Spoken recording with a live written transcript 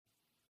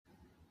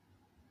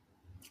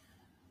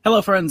Hello,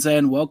 friends,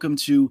 and welcome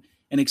to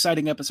an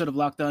exciting episode of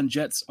Locked On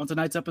Jets. On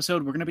tonight's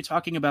episode, we're going to be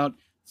talking about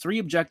three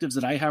objectives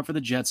that I have for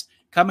the Jets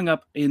coming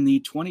up in the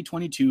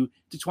 2022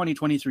 to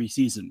 2023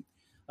 season.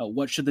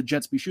 What should the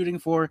Jets be shooting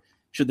for?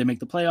 Should they make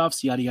the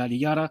playoffs? Yada, yada,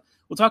 yada.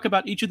 We'll talk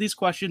about each of these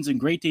questions in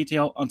great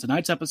detail on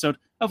tonight's episode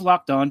of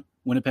Locked On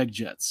Winnipeg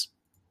Jets.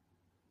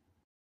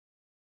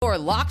 You're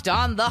Locked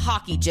On the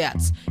Hockey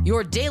Jets,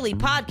 your daily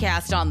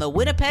podcast on the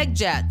Winnipeg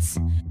Jets.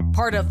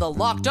 Part of the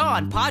Locked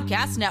On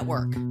Podcast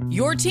Network,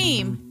 your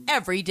team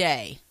every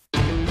day.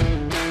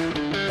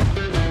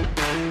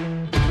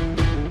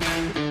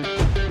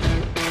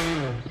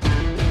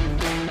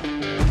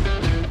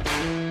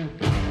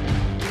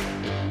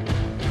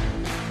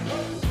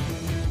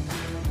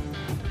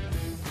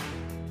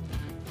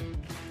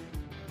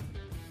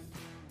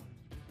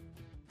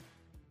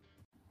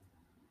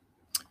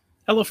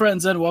 Hello,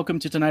 friends, and welcome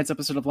to tonight's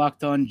episode of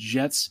Locked On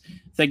Jets.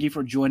 Thank you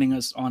for joining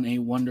us on a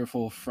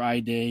wonderful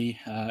Friday.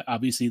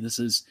 Obviously, this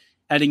is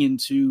heading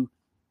into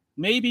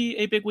maybe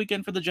a big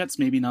weekend for the Jets,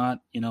 maybe not.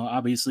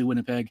 Obviously,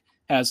 Winnipeg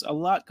has a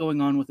lot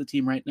going on with the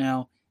team right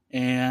now,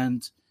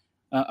 and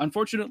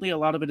unfortunately, a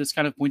lot of it is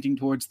kind of pointing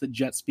towards the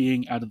Jets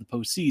being out of the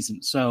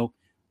postseason. So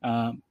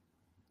I'm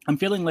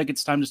feeling like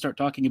it's time to start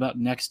talking about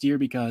next year,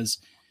 because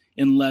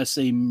unless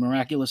a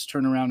miraculous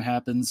turnaround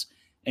happens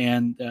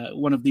and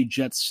one of the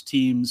Jets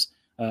teams'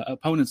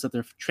 opponents that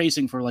they're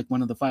chasing for like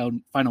one of the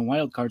final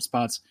wildcard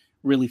spots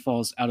really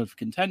falls out of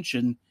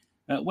contention,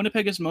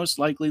 Winnipeg is most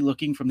likely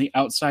looking from the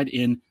outside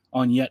in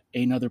on yet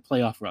another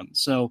playoff run.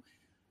 So,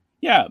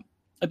 yeah,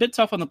 a bit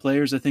tough on the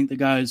players. I think the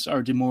guys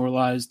are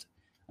demoralized.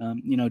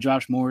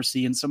 Josh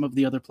Morrissey and some of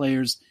the other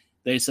players,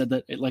 they said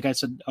that, like I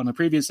said on a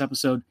previous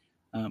episode,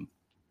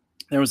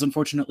 there was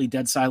unfortunately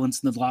dead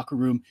silence in the locker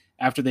room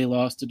after they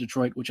lost to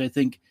Detroit, which I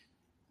think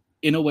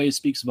in a way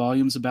speaks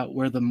volumes about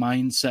where the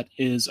mindset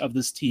is of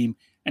this team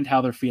and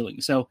how they're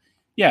feeling. So,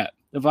 yeah,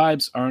 the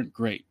vibes aren't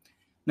great.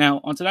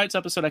 Now, on tonight's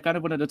episode, I kind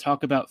of wanted to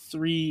talk about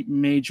three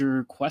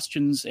major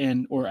questions,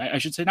 or I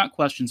should say not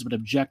questions, but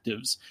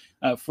objectives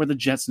for the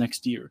Jets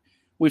next year.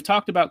 We've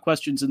talked about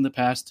questions in the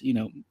past,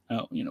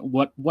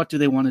 what do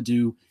they want to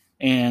do,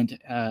 and,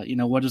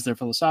 what is their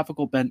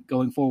philosophical bent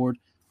going forward,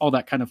 all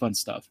that kind of fun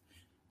stuff.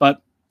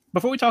 But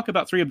before we talk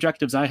about three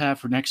objectives I have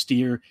for next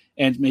year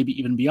and maybe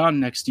even beyond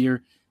next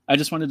year, I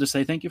just wanted to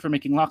say thank you for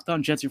making Locked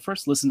On Jets your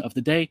first listen of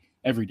the day,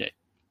 every day.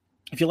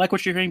 If you like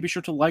what you're hearing, be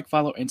sure to like,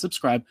 follow, and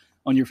subscribe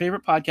on your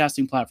favorite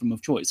podcasting platform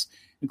of choice,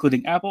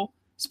 including Apple,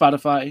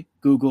 Spotify,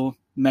 Google,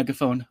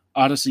 Megaphone,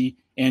 Odyssey,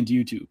 and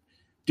YouTube.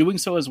 Doing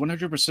so is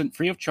 100%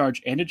 free of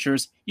charge and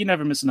ensures you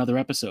never miss another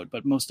episode.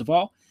 But most of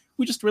all,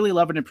 we just really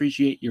love and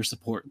appreciate your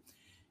support.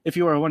 If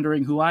you are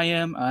wondering who I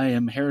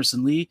am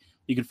Harrison Lee.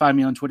 You can find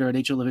me on Twitter at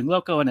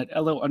HLivingLoco and at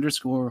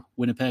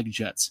LO_Winnipeg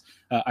Jets.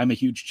 I'm a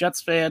huge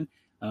Jets fan.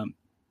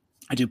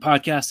 I do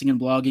podcasting and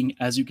blogging,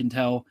 as you can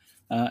tell.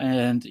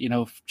 And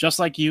just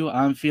like you,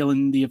 I'm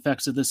feeling the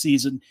effects of the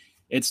season.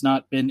 It's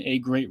not been a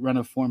great run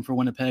of form for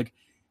Winnipeg.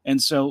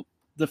 And so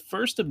the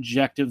first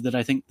objective that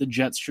I think the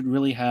Jets should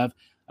really have,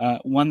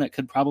 one that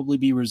could probably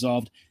be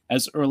resolved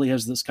as early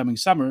as this coming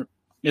summer,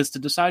 is to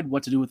decide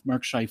what to do with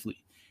Mark Scheifele.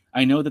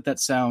 I know that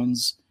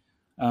sounds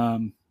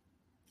a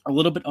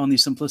little bit on the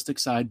simplistic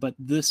side, but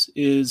this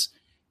is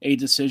a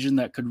decision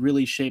that could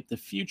really shape the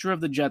future of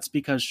the Jets,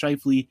 because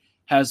Scheifele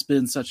has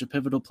been such a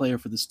pivotal player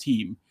for this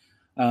team.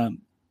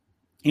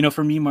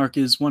 For me, Mark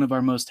is one of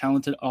our most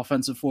talented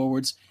offensive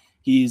forwards.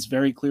 He's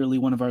very clearly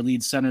one of our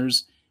lead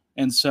centers.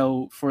 And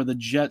so for the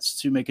Jets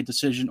to make a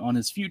decision on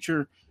his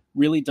future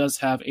really does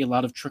have a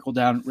lot of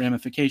trickle-down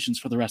ramifications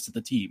for the rest of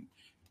the team.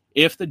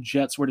 If the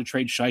Jets were to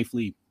trade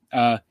Scheifele,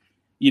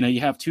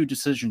 you have two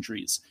decision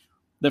trees.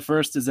 The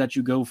first is that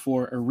you go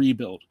for a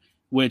rebuild,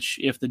 which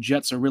if the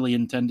Jets are really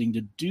intending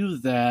to do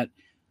that,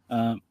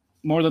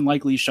 more than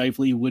likely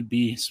Scheifele would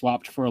be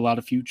swapped for a lot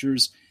of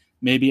futures,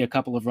 maybe a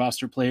couple of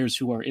roster players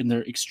who are in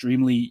their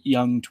extremely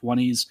young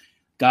 20s,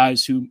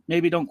 guys who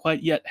maybe don't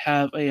quite yet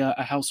have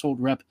a household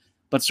rep,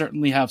 but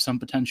certainly have some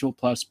potential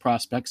plus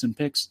prospects and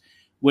picks,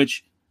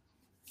 which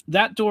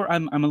that door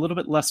I'm a little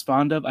bit less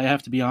fond of, I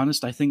have to be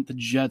honest. I think the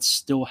Jets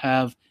still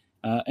have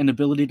an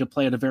ability to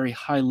play at a very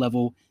high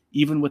level,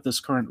 even with this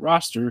current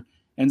roster.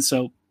 And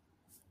so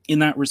in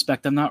that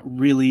respect, I'm not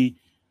really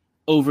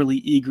overly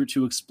eager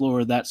to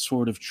explore that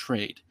sort of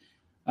trade.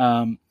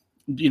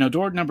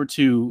 Door number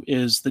two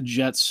is the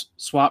Jets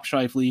swap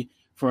Scheifele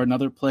for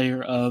another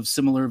player of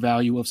similar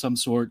value of some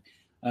sort.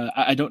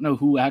 I don't know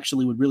who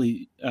actually would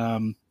really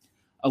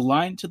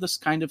align to this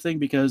kind of thing,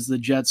 because the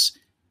Jets,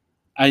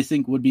 I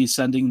think, would be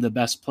sending the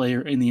best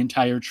player in the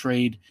entire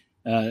trade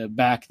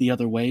back the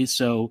other way.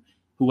 So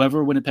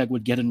whoever Winnipeg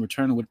would get in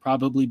return would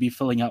probably be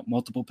filling out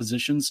multiple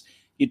positions.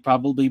 He'd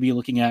probably be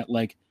looking at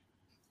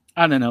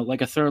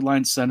a third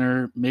line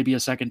center, maybe a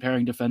second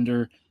pairing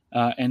defender,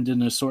 and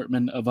an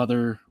assortment of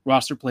other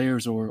roster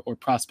players or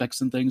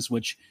prospects and things,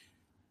 which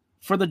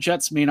for the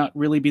Jets may not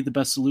really be the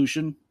best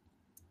solution.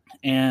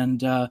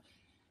 And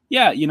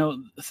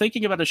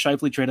thinking about a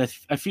Scheifele trade,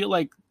 I feel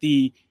like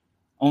the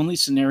only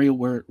scenario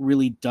where it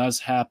really does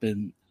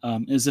happen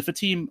is if a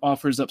team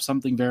offers up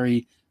something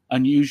very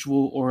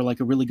unusual or like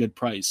a really good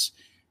price.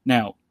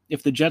 Now,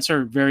 if the Jets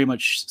are very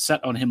much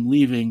set on him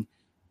leaving,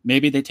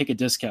 maybe they take a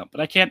discount.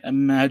 But I can't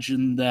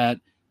imagine that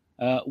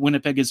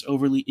Winnipeg is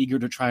overly eager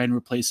to try and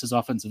replace his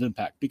offensive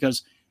impact,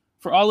 because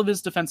for all of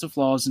his defensive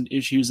flaws and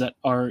issues that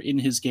are in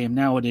his game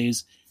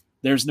nowadays,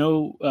 there's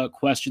no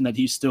question that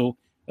he's still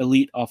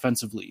elite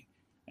offensively.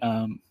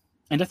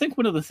 And I think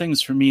one of the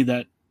things for me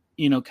that,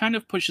 kind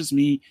of pushes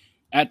me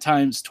at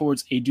times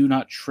towards a do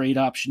not trade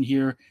option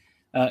here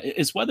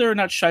is whether or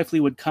not Scheifele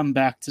would come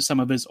back to some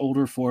of his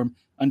older form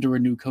under a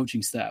new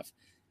coaching staff.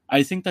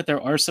 I think that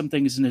there are some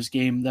things in his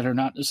game that are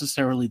not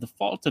necessarily the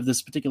fault of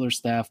this particular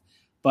staff,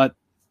 but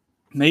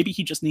maybe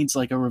he just needs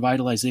like a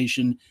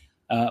revitalization,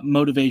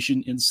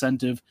 motivation,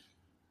 incentive,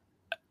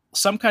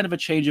 some kind of a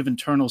change of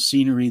internal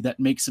scenery that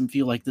makes him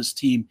feel like this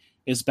team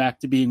is back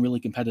to being really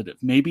competitive.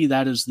 Maybe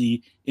that is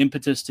the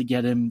impetus to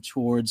get him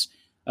towards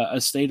a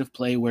state of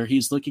play where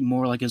he's looking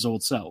more like his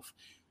old self.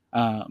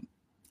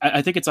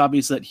 I think it's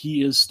obvious that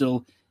he is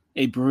still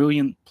a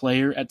brilliant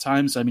player at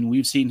times. I mean,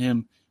 we've seen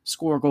him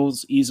score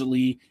goals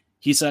easily.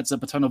 He sets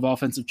up a ton of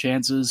offensive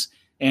chances.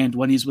 And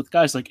when he's with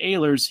guys like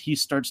Ehlers, he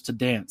starts to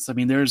dance. I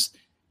mean, there's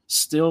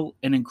still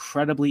an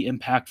incredibly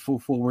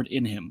impactful forward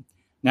in him.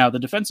 Now, the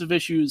defensive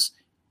issues,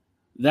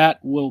 that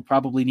will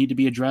probably need to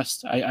be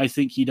addressed. I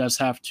think he does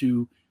have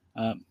to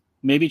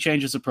maybe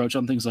change his approach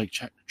on things like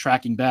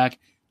tracking back,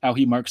 how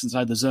he marks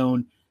inside the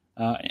zone,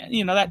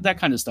 that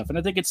kind of stuff. And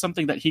I think it's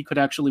something that he could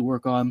actually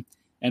work on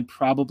and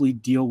probably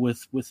deal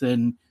with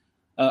within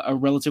a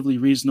relatively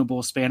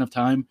reasonable span of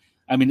time.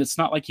 I mean, it's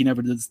not like he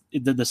never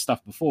did this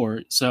stuff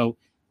before, so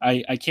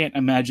I can't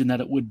imagine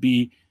that it would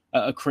be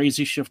a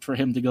crazy shift for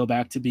him to go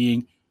back to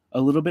being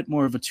a little bit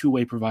more of a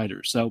two-way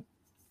provider. So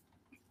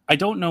I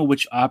don't know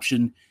which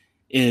option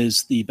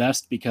is the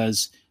best,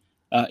 because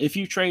if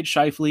you trade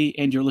Scheifele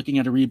and you're looking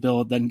at a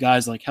rebuild, then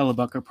guys like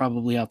Hellebuck are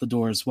probably out the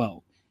door as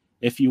well.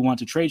 If you want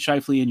to trade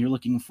Scheifele and you're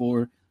looking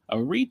for a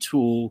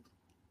retool,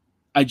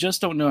 I just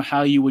don't know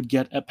how you would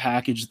get a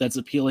package that's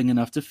appealing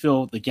enough to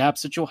fill the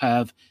gaps that you'll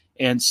have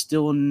and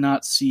still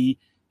not see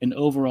an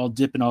overall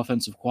dip in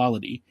offensive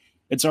quality.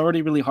 It's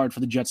already really hard for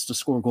the Jets to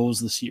score goals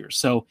this year.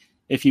 So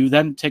if you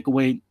then take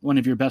away one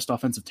of your best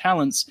offensive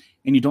talents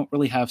and you don't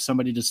really have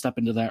somebody to step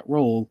into that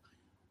role,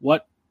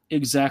 what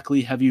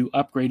exactly have you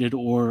upgraded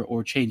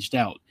or changed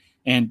out?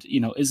 And,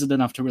 is it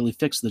enough to really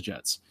fix the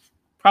Jets?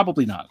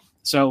 Probably not.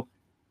 So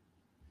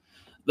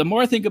the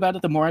more I think about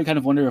it, the more I kind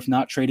of wonder if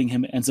not trading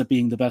him ends up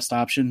being the best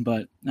option,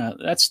 but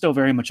that's still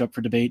very much up for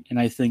debate. And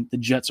I think the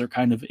Jets are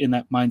kind of in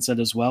that mindset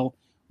as well.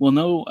 We'll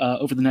know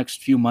over the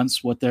next few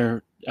months what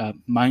their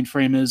mind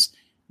frame is.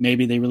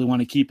 Maybe they really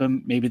want to keep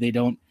him. Maybe they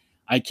don't.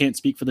 I can't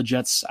speak for the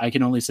Jets. I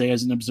can only say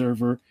as an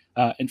observer,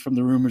 and from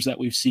the rumors that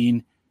we've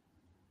seen,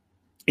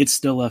 it's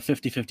still a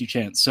 50-50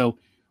 chance. So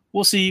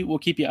we'll see. We'll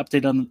keep you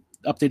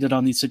updated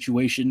on the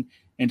situation,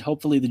 and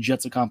hopefully the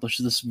Jets accomplish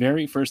this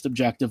very first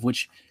objective,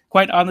 which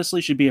quite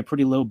honestly should be a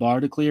pretty low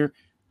bar to clear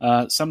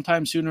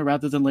sometime sooner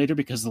rather than later,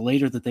 because the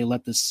later that they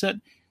let this sit,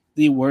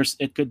 the worse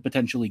it could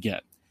potentially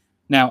get.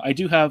 Now, I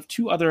do have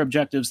two other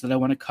objectives that I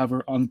want to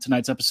cover on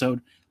tonight's episode,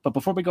 but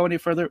before we go any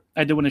further,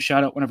 I do want to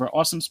shout out one of our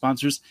awesome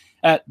sponsors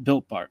at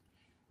Built Bar.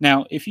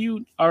 Now, if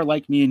you are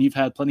like me and you've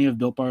had plenty of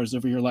Built Bars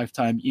over your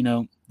lifetime,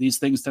 these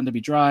things tend to be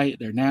dry,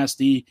 they're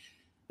nasty,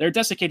 they're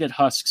desiccated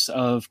husks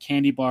of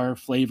candy bar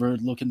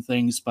flavored looking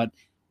things, but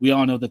we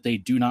all know that they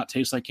do not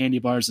taste like candy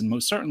bars, and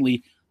most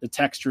certainly the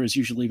texture is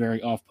usually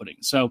very off-putting.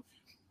 So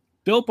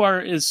Built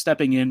Bar is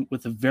stepping in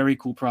with a very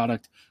cool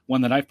product,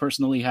 one that I've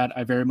personally had.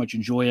 I very much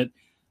enjoy it.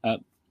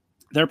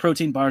 Their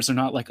protein bars are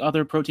not like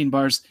other protein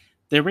bars.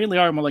 They really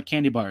are more like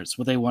candy bars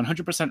with a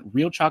 100%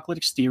 real chocolate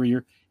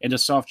exterior and a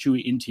soft,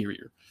 chewy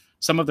interior.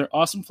 Some of their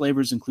awesome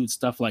flavors include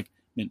stuff like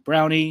mint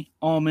brownie,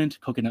 almond,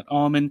 coconut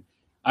almond.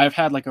 I've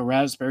had like a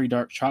raspberry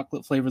dark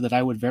chocolate flavor that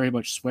I would very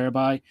much swear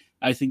by.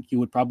 I think you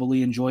would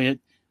probably enjoy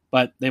it.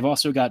 But they've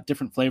also got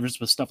different flavors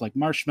with stuff like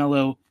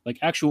marshmallow, like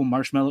actual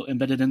marshmallow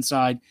embedded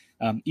inside,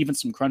 even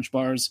some crunch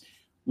bars.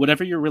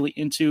 Whatever you're really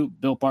into,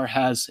 Built Bar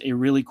has a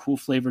really cool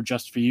flavor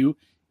just for you.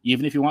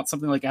 Even if you want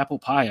something like apple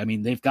pie, I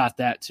mean, they've got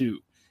that too.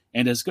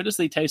 And as good as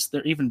they taste,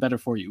 they're even better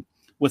for you,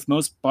 with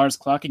most bars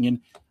clocking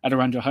in at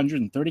around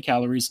 130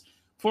 calories,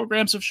 4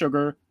 grams of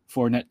sugar,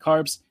 4 net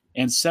carbs,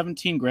 and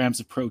 17 grams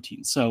of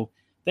protein. So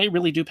they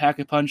really do pack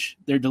a punch.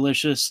 They're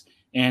delicious,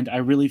 and I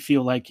really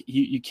feel like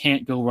you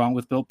can't go wrong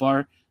with Built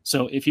Bar.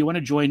 So if you want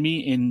to join me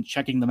in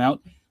checking them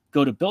out,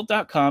 go to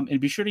Built.com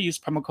and be sure to use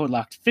promo code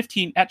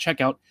LOCKED15 at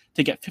checkout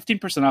to get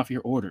 15% off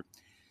your order.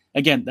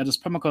 Again, that is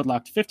promo code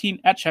LOCKED15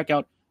 at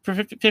checkout for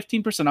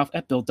 15% off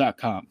at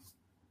Built.com.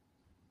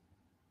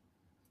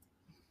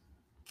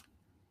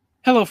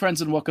 Hello,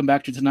 friends, and welcome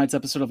back to tonight's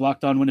episode of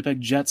Locked On Winnipeg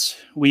Jets.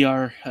 We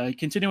are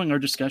continuing our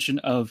discussion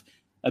of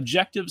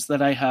objectives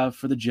that I have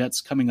for the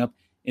Jets coming up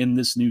in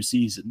this new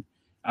season.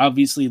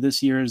 Obviously,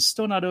 this year is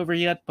still not over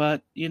yet,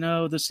 but,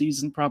 the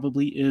season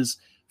probably is,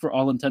 for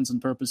all intents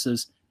and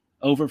purposes,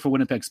 over for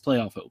Winnipeg's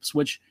playoff hopes,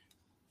 which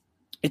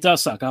it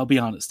does suck, I'll be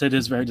honest. It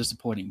is very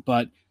disappointing,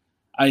 but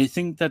I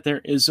think that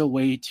there is a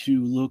way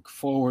to look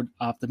forward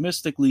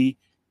optimistically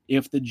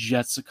if the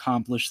Jets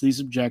accomplish these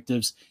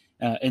objectives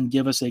and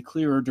give us a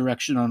clearer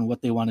direction on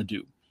what they want to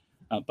do.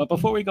 But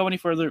before we go any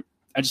further,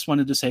 I just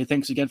wanted to say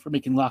thanks again for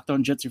making Locked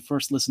On Jets your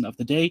first listen of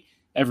the day,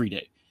 every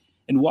day.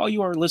 And while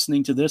you are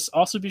listening to this,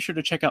 also be sure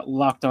to check out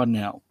Locked On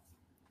Now.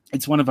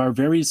 It's one of our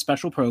very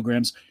special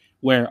programs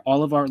where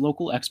all of our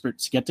local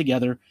experts get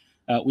together.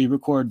 We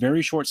record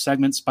very short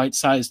segments,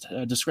 bite-sized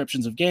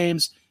descriptions of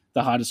games,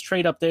 the hottest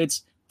trade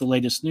updates, the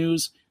latest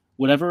news,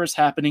 whatever is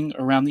happening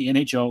around the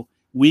NHL.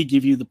 We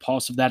give you the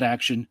pulse of that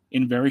action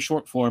in very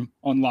short form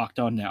on Locked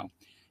On Now.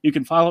 You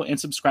can follow and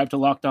subscribe to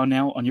Locked On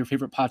Now on your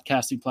favorite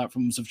podcasting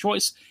platforms of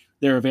choice.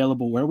 They're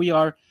available where we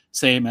are,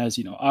 same as,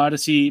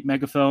 Odyssey,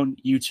 Megaphone,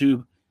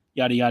 YouTube,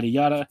 yada, yada,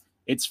 yada.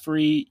 It's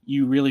free.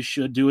 You really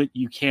should do it.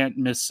 You can't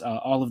miss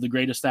all of the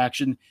greatest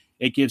action.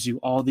 It gives you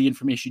all the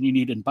information you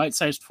need in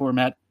bite-sized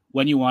format,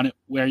 when you want it,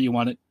 where you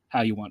want it,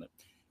 how you want it.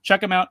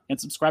 Check them out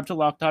and subscribe to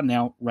Locked On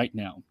Now right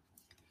now.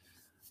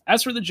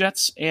 As for the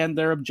Jets and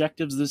their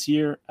objectives this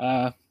year,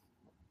 I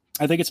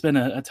think it's been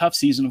a tough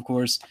season, of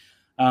course.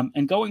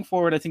 And going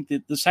forward, I think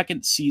that the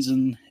second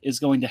season is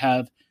going to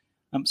have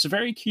some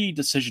very key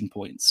decision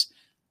points.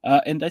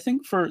 And I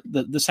think for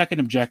the second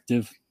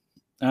objective,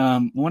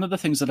 one of the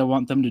things that I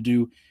want them to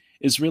do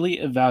is really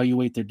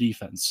evaluate their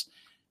defense.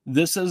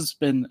 This has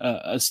been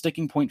a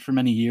sticking point for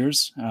many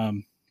years.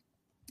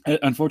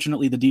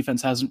 Unfortunately, the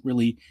defense hasn't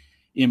really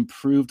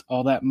improved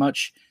all that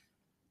much.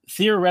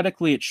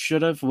 Theoretically, it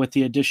should have with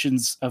the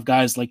additions of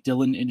guys like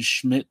Dillon and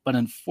Schmidt, but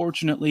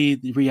unfortunately,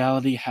 the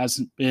reality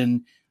hasn't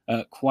been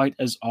quite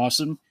as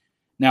awesome.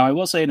 Now, I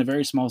will say in a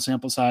very small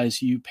sample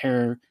size, you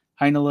pair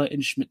Heinola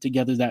and Schmidt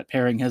together, that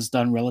pairing has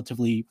done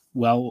relatively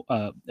well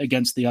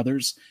against the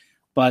others.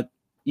 But,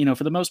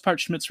 for the most part,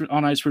 Schmidt's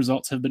on-ice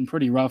results have been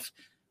pretty rough.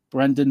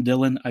 Brendan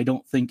Dillon, I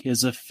don't think,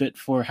 is a fit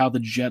for how the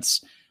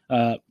Jets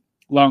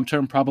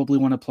long-term probably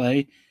want to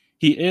play.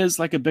 He is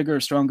like a bigger,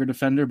 stronger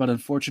defender, but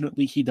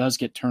unfortunately he does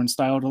get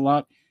turnstiled a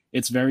lot.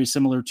 It's very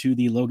similar to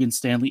the Logan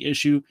Stanley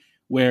issue,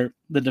 where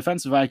the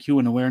defensive IQ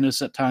and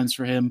awareness at times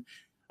for him,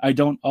 I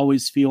don't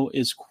always feel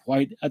is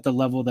quite at the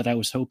level that I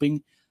was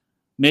hoping.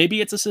 Maybe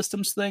it's a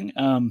systems thing.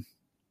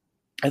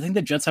 I think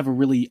the Jets have a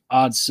really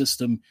odd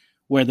system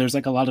where there's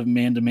like a lot of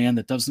man-to-man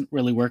that doesn't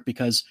really work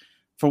because,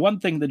 for one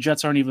thing, the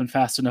Jets aren't even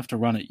fast enough to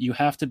run it. You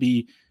have to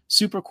be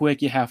super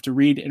quick. You have to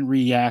read and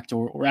react,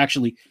 or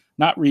actually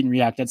not read and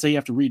react. I'd say you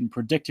have to read and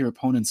predict your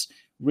opponents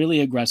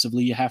really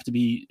aggressively. You have to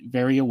be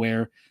very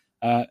aware.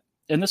 And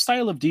the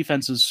style of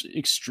defense is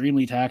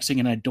extremely taxing,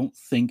 and I don't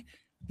think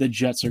the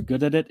Jets are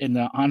good at it. And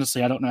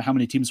honestly, I don't know how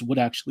many teams would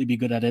actually be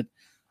good at it.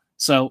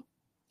 So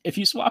if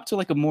you swap to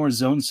like a more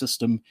zone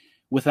system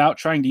without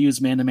trying to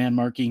use man-to-man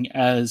marking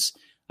as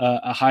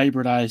a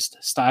hybridized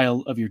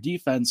style of your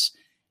defense,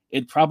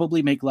 it'd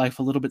probably make life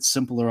a little bit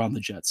simpler on the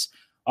Jets.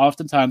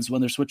 Oftentimes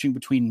when they're switching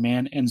between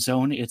man and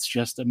zone, it's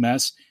just a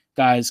mess.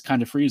 Guys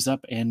kind of freeze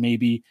up and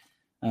maybe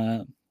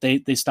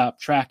they stop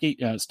tracking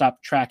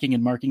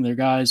and marking their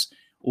guys,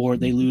 or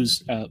they lose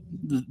the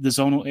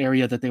zonal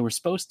area that they were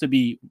supposed to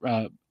be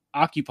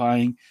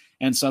occupying,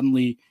 and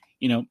suddenly,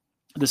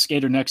 the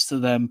skater next to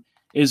them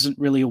isn't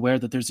really aware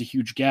that there's a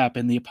huge gap,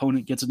 and the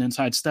opponent gets an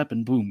inside step,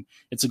 and boom,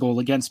 it's a goal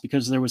against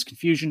because there was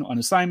confusion on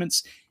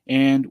assignments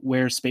and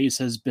where space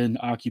has been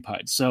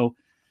occupied. So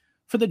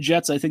for the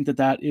Jets, I think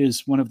that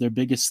is one of their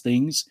biggest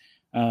things.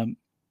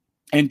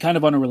 And kind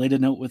of on a related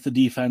note with the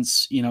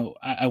defense,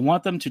 I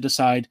want them to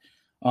decide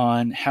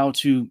on how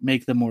to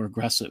make them more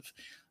aggressive.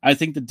 I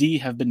think the D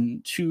have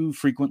been too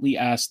frequently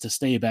asked to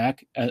stay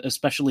back,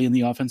 especially in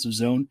the offensive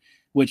zone,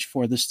 which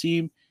for this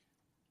team,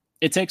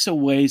 it takes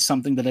away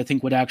something that I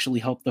think would actually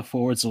help the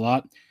forwards a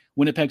lot.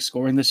 Winnipeg's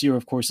scoring this year,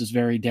 of course, is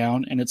very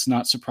down, and it's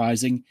not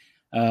surprising.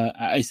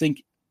 I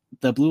think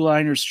the Blue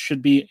Liners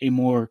should be a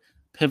more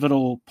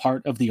pivotal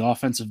part of the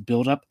offensive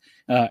buildup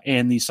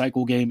and the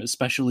cycle game,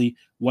 especially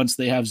once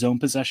they have zone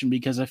possession,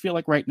 because I feel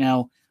like right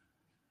now,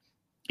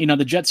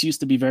 the Jets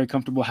used to be very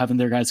comfortable having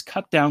their guys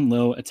cut down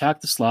low,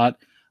 attack the slot,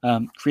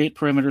 create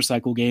perimeter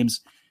cycle games.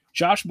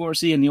 Josh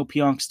Morrissey and Neil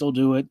Pionk still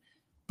do it,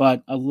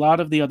 but a lot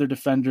of the other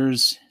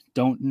defenders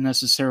don't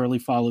necessarily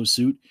follow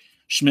suit.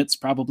 Schmidt's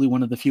probably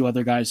one of the few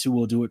other guys who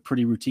will do it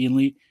pretty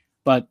routinely,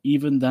 but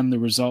even then the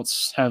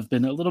results have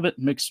been a little bit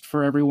mixed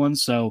for everyone.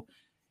 So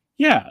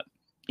yeah,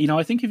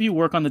 I think if you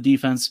work on the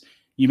defense,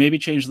 you maybe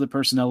change the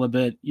personnel a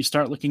bit. You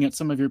start looking at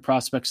some of your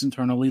prospects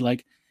internally,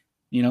 like,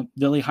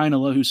 Ville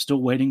Heinola, who's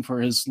still waiting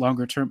for his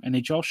longer-term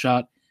NHL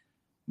shot.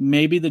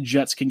 Maybe the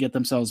Jets can get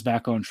themselves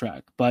back on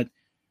track. But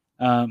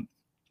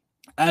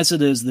as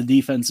it is, the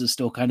defense is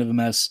still kind of a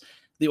mess.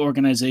 The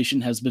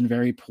organization has been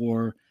very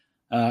poor.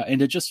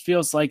 And it just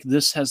feels like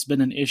this has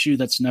been an issue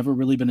that's never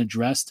really been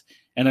addressed.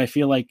 And I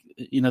feel like,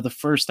 the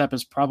first step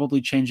is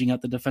probably changing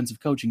out the defensive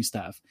coaching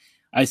staff.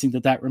 I think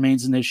that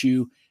remains an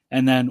issue.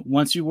 And then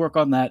once you work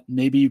on that,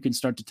 maybe you can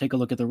start to take a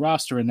look at the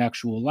roster and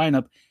actual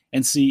lineup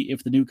and see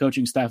if the new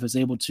coaching staff is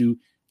able to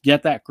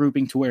get that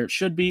grouping to where it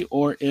should be,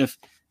 or if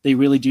they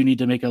really do need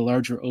to make a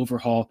larger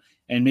overhaul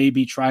and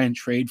maybe try and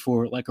trade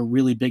for like a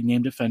really big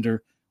name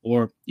defender,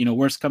 or,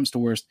 worst comes to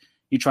worst,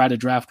 you try to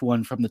draft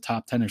one from the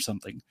top 10 or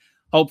something.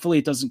 Hopefully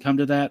it doesn't come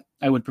to that.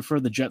 I would prefer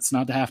the Jets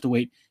not to have to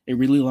wait a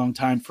really long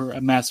time for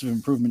a massive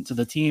improvement to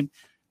the team.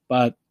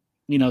 But,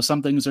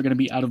 some things are going to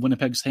be out of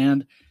Winnipeg's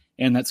hand,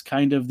 and that's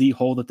kind of the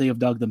hole that they have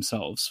dug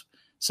themselves.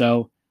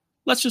 So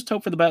let's just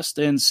hope for the best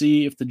and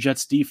see if the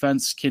Jets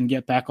defense can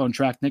get back on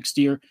track next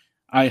year.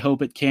 I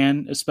hope it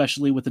can,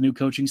 especially with the new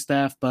coaching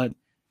staff, but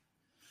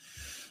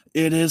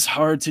it is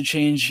hard to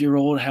change your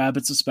old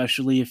habits,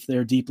 especially if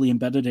they're deeply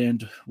embedded,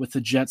 and with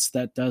the Jets,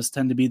 that does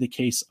tend to be the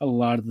case a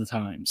lot of the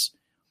times.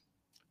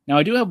 Now,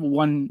 I do have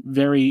one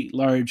very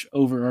large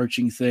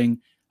overarching thing,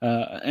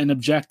 an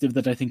objective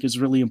that I think is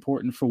really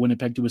important for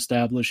Winnipeg to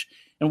establish,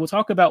 and we'll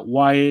talk about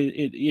why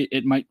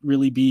it might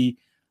really be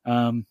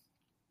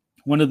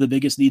one of the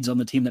biggest needs on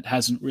the team that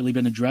hasn't really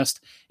been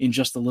addressed in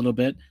just a little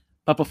bit.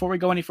 But before we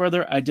go any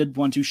further, I did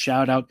want to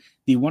shout out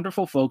the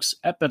wonderful folks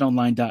at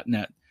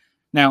betonline.net.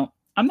 Now,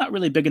 I'm not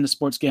really big into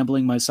sports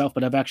gambling myself,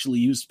 but I've actually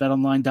used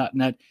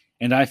betonline.net,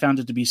 and I found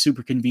it to be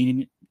super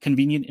convenient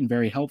and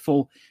very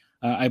helpful.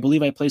 I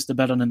believe I placed a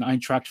bet on an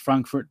Eintracht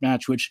Frankfurt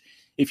match, which,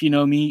 if you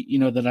know me, you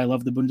know that I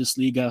love the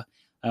Bundesliga.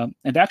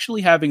 And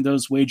actually having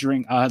those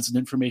wagering odds and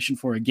information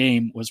for a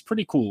game was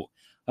pretty cool.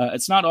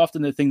 It's not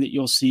often the thing that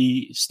you'll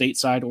see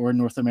stateside or in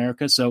North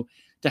America, so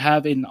to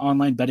have an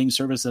online betting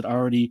service that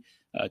already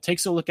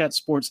takes a look at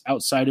sports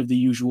outside of the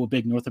usual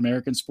big North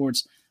American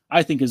sports,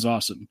 I think is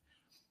awesome.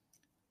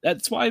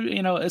 That's why,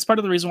 it's part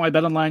of the reason why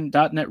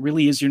betonline.net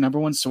really is your number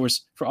one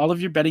source for all of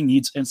your betting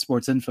needs and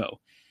sports info.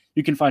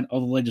 You can find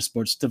all the latest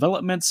sports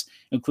developments,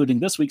 including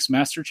this week's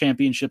Master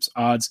Championships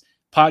odds,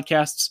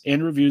 podcasts,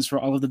 and reviews for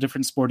all of the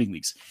different sporting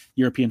leagues.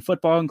 European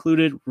football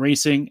included,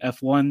 racing,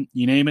 F1,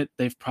 you name it,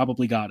 they've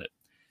probably got it.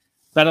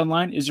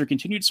 BetOnline is your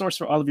continued source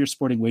for all of your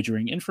sporting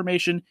wagering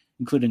information,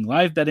 including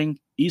live betting,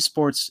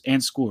 esports,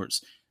 and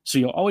scores, so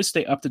you'll always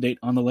stay up to date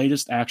on the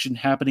latest action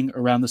happening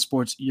around the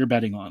sports you're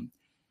betting on.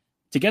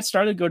 To get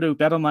started, go to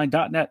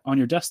betonline.net on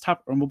your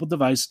desktop or mobile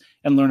device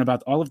and learn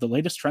about all of the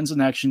latest trends in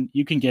action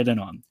you can get in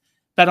on.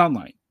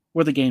 BetOnline,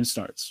 where the game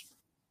starts.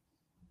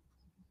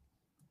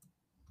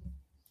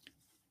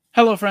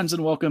 Hello, friends,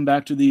 and welcome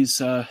back to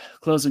these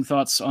closing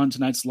thoughts on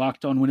tonight's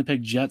Locked On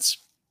Winnipeg Jets.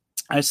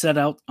 I set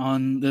out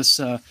on this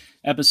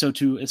episode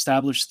to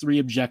establish 3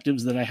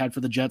 objectives that I had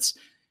for the Jets.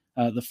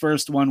 The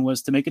first one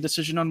was to make a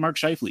decision on Mark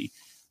Scheifele,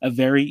 a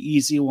very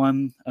easy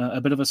one, a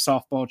bit of a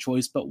softball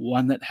choice, but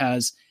one that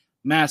has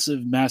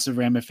massive, massive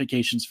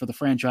ramifications for the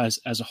franchise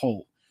as a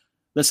whole.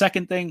 The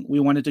second thing we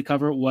wanted to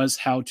cover was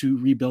how to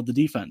rebuild the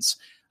defense.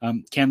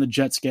 Can the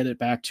Jets get it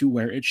back to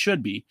where it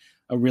should be?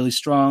 A really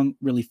strong,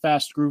 really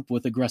fast group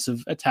with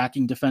aggressive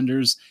attacking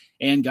defenders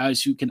and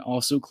guys who can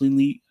also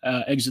cleanly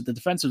exit the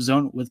defensive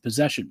zone with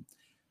possession.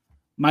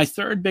 My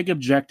third big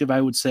objective,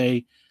 I would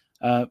say,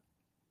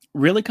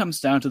 really comes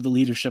down to the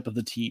leadership of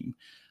the team.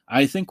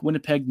 I think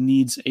Winnipeg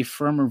needs a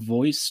firmer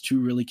voice to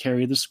really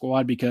carry the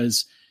squad,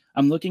 because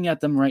I'm looking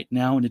at them right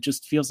now and it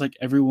just feels like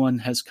everyone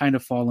has kind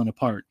of fallen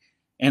apart.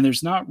 And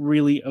there's not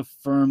really a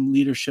firm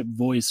leadership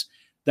voice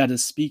that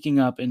is speaking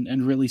up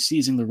and really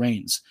seizing the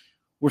reins.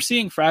 We're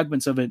seeing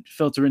fragments of it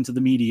filter into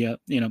the media.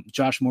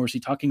 Josh Morrissey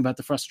talking about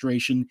the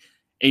frustration,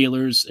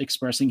 Ehlers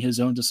expressing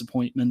his own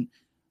disappointment.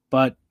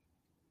 But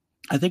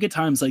I think at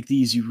times like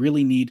these, you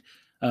really need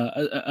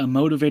a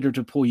motivator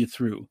to pull you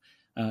through.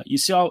 You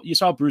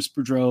saw Bruce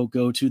Boudreau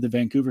go to the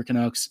Vancouver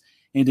Canucks,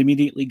 and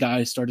immediately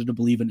guys started to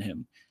believe in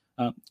him.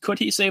 Could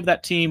he save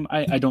that team?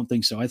 I don't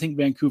think so. I think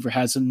Vancouver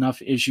has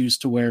enough issues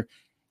to where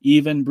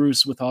even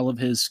Bruce, with all of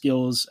his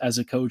skills as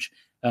a coach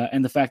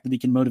and the fact that he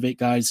can motivate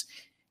guys,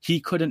 he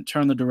couldn't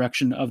turn the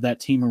direction of that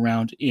team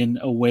around in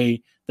a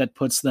way that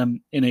puts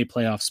them in a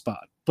playoff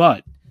spot.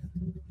 But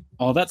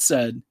all that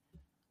said,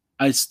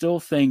 I still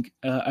think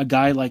a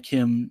guy like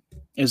him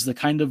is the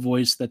kind of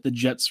voice that the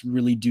Jets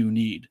really do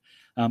need.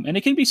 And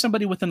it can be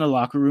somebody within the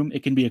locker room.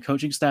 It can be a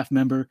coaching staff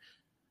member.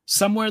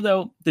 Somewhere,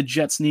 though, the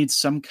Jets need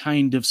some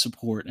kind of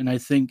support. And I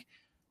think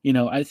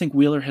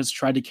Wheeler has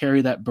tried to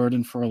carry that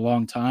burden for a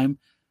long time.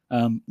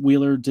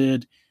 Wheeler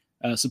did.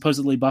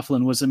 Supposedly,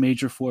 Byfuglien was a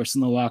major force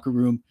in the locker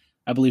room.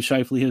 I believe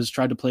Scheifele has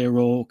tried to play a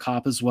role,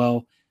 Kopp as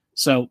well.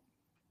 So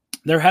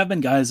there have been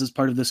guys as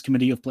part of this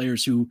committee of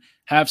players who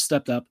have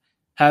stepped up,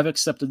 have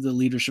accepted the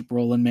leadership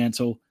role and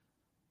mantle.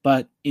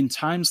 But in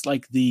times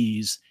like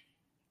these,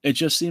 it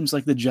just seems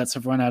like the Jets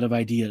have run out of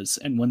ideas.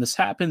 And when this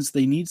happens,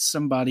 they need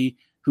somebody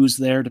who's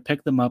there to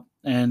pick them up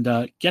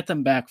and get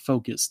them back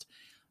focused.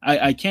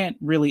 I can't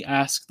really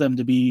ask them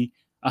to be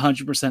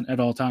 100% at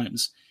all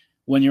times.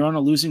 When you're on a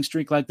losing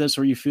streak like this,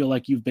 or you feel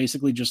like you've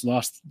basically just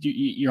lost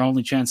your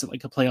only chance at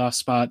like a playoff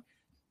spot,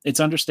 it's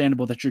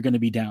understandable that you're going to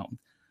be down.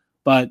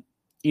 But,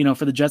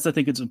 for the Jets, I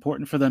think it's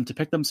important for them to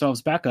pick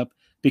themselves back up,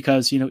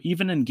 because,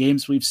 even in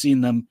games we've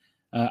seen them,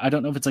 I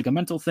don't know if it's like a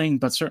mental thing,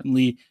 but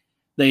certainly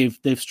they've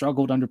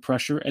struggled under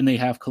pressure and they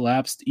have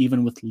collapsed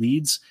even with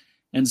leads.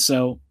 And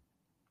so,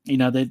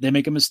 they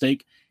make a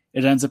mistake.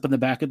 It ends up in the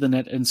back of the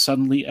net and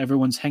suddenly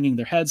everyone's hanging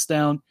their heads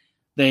down.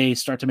 they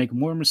start to make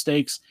more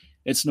mistakes,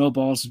 it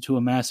snowballs into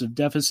a massive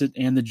deficit,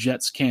 and the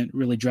Jets can't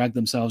really drag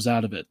themselves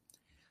out of it.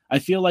 I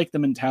feel like the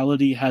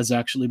mentality has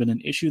actually been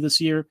an issue this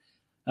year,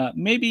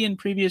 maybe in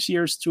previous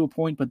years to a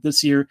point, but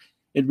this year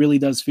it really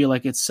does feel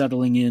like it's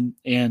settling in,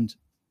 and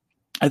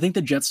I think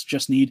the Jets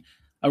just need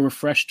a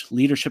refreshed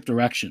leadership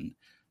direction,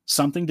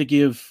 something to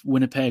give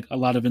Winnipeg a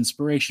lot of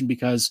inspiration,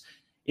 because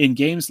in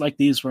games like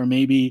these where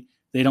maybe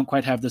they don't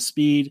quite have the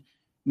speed,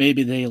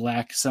 maybe they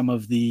lack some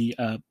of the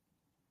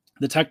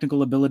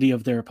technical ability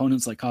of their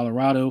opponents like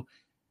Colorado,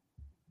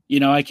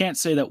 I can't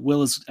say that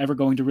will is ever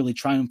going to really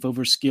triumph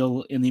over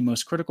skill in the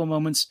most critical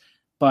moments,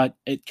 but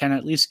it can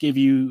at least give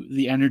you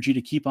the energy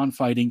to keep on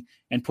fighting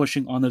and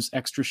pushing on those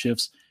extra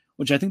shifts,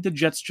 which I think the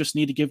Jets just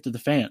need to give to the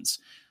fans.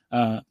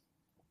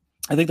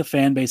 I think the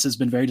fan base has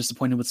been very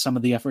disappointed with some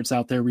of the efforts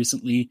out there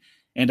recently,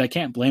 and I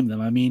can't blame them.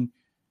 I mean,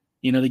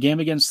 the game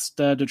against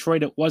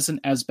Detroit, it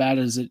wasn't as bad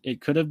as it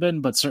could have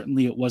been, but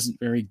certainly it wasn't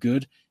very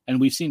good. And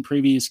we've seen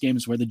previous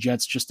games where the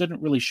Jets just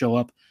didn't really show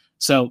up.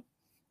 So,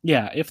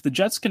 yeah, if the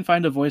Jets can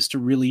find a voice to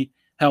really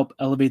help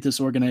elevate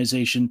this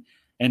organization,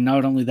 and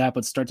not only that,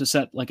 but start to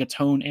set like a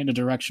tone and a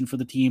direction for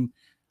the team,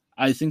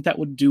 I think that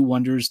would do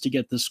wonders to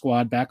get the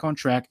squad back on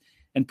track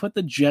and put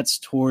the Jets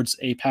towards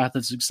a path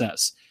of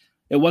success.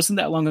 It wasn't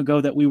that long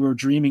ago that we were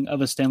dreaming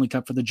of a Stanley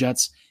Cup for the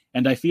Jets,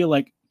 and I feel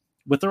like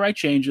with the right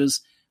changes,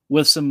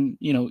 with some,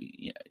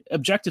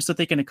 objectives that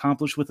they can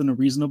accomplish within a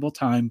reasonable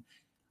time,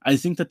 I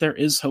think that there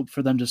is hope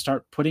for them to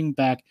start putting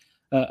back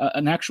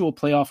an actual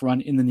playoff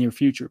run in the near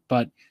future.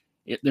 But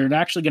they're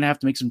actually going to have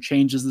to make some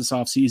changes this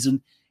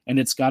offseason, and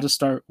it's got to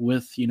start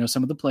with,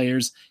 some of the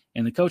players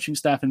and the coaching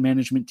staff and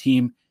management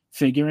team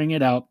figuring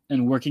it out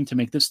and working to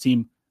make this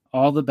team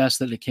all the best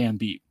that it can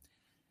be.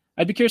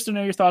 I'd be curious to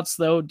know your thoughts,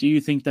 though. Do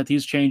you think that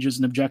these changes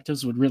and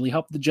objectives would really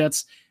help the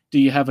Jets? Do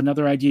you have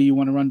another idea you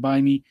want to run by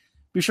me?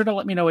 Be sure to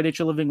let me know at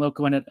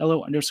HLivingLoco and at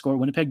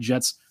LO_Winnipeg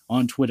Jets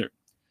on Twitter.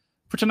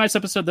 For tonight's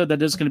episode, though,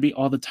 that is going to be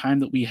all the time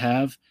that we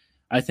have.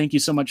 I thank you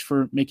so much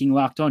for making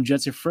Locked On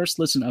Jets your first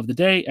listen of the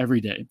day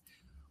every day.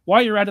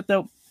 While you're at it,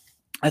 though,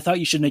 I thought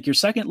you should make your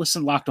second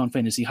listen Locked On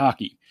Fantasy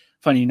Hockey.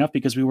 Funny enough,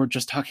 because we were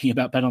just talking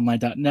about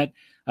BetOnline.net,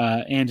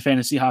 and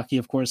fantasy hockey,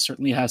 of course,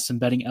 certainly has some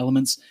betting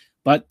elements,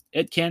 but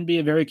it can be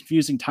a very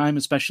confusing time,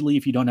 especially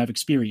if you don't have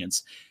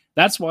experience.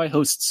 That's why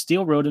hosts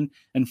Steele Roden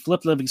and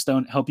Flip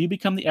Livingstone help you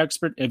become the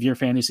expert of your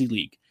fantasy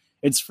league.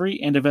 It's free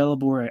and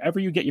available wherever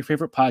you get your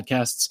favorite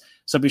podcasts,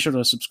 so be sure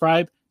to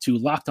subscribe to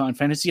Locked On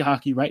Fantasy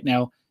Hockey right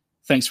now.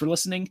 Thanks for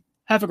listening,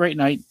 have a great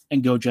night,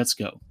 and go Jets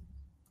go.